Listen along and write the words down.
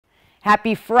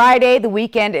Happy Friday. The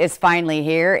weekend is finally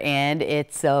here and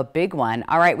it's a big one.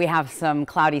 All right, we have some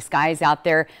cloudy skies out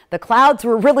there. The clouds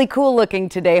were really cool looking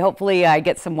today. Hopefully I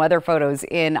get some weather photos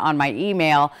in on my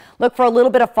email. Look for a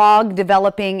little bit of fog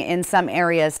developing in some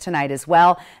areas tonight as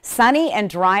well. Sunny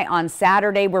and dry on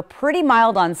Saturday. We're pretty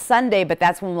mild on Sunday, but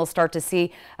that's when we'll start to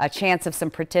see a chance of some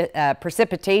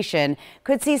precipitation.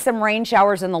 Could see some rain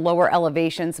showers in the lower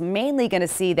elevations. Mainly going to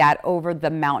see that over the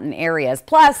mountain areas.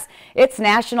 Plus, it's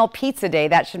National Pizza Day.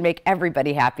 That should make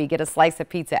everybody happy. Get a slice of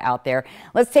pizza out there.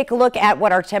 Let's take a look at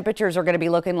what our temperatures are going to be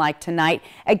looking like tonight.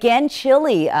 Again,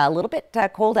 chilly, a little bit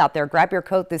cold out there. Grab your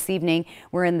coat this evening.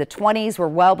 We're in the 20s. We're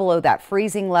well below that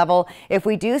freezing level. If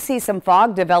we do see some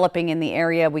fog developing in the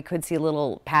area, we could see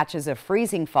little patches of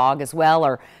freezing fog as well,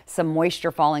 or some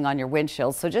moisture falling on your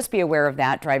windshield. So just be aware of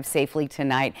that. Drive safely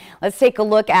tonight. Let's take a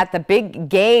look at the big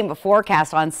game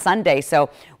forecast on Sunday. So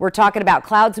we're talking about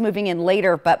clouds moving in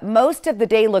later, but most of the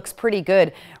day looks pretty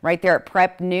good. Right there at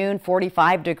prep noon,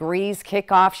 45 degrees.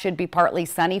 Kickoff should be partly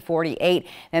sunny, 48.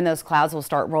 Then those clouds will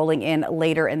start rolling in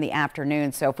later in the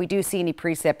afternoon. So if we do see any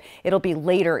precip, it'll be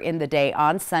later in the day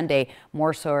on Sunday,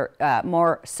 more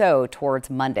so towards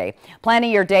Monday.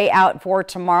 Planning your day out for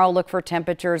tomorrow. Look for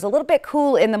temperatures a little bit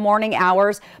cool in the morning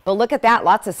hours, but look at that,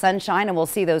 lots of sunshine, and we'll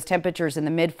see those temperatures in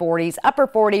the mid 40s, upper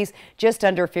 40s, just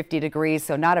under 50 degrees.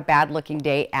 So not a bad looking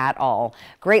day at all.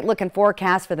 Great looking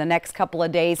forecast for the next couple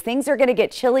of days. Things are going to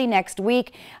get chilly next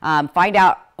week. Find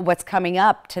out what's coming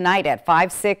up tonight at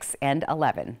 5, 6, and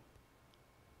 11.